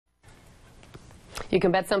You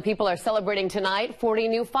can bet some people are celebrating tonight. 40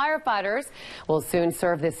 new firefighters will soon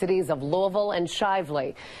serve the cities of Louisville and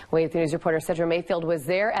Shively. WAVE News reporter Cedra Mayfield was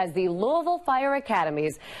there as the Louisville Fire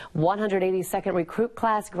Academy's 182nd recruit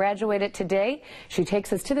class graduated today. She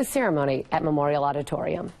takes us to the ceremony at Memorial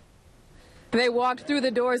Auditorium. They walked through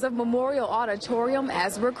the doors of Memorial Auditorium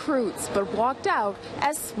as recruits, but walked out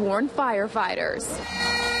as sworn firefighters.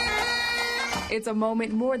 It's a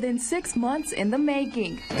moment more than 6 months in the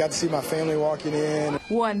making. Got to see my family walking in.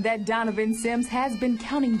 One that Donovan Sims has been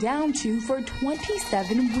counting down to for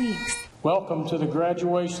 27 weeks. Welcome to the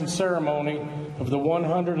graduation ceremony of the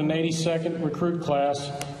 182nd recruit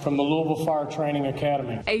class from the Louisville Fire Training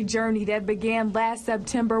Academy. A journey that began last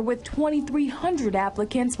September with 2,300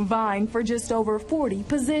 applicants vying for just over 40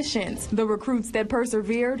 positions. The recruits that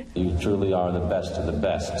persevered, you truly are the best of the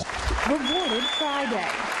best, rewarded Friday.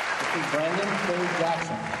 Brandon K.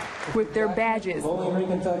 Jackson. With their badges,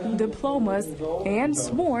 diplomas, and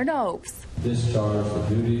sworn oaths. Discharge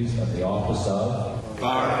the duties of the office of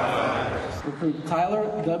firefighter. Recruit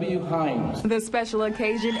Tyler W. Hines. The special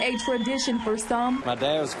occasion, a tradition for some. My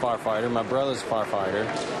dad was a firefighter, my brother's a firefighter,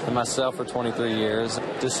 and myself for 23 years.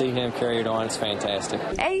 To see him carry it on, it's fantastic.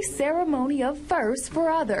 A ceremony of firsts for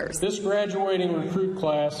others. This graduating recruit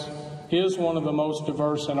class is one of the most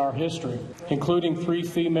diverse in our history, including 3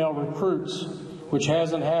 female recruits, which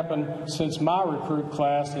hasn't happened since my recruit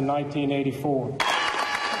class in 1984.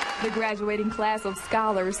 The graduating class of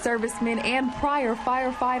scholars, servicemen, and prior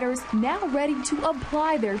firefighters now ready to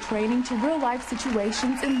apply their training to real-life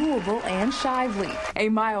situations in Louisville and Shively. A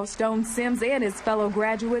milestone Sims and his fellow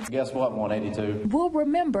graduates, guess what, 182? will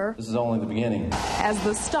remember This is only the beginning. As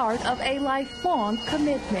the start of a lifelong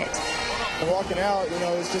commitment. Walking out,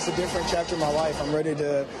 it's just a different chapter of my life. I'm ready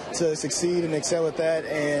to succeed and excel at that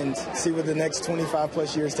and see where the next 25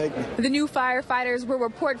 plus years take me. The new firefighters will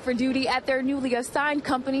report for duty at their newly assigned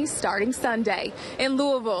companies starting Sunday. In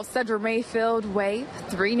Louisville, Cedra Mayfield, WAVE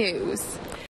 3 News.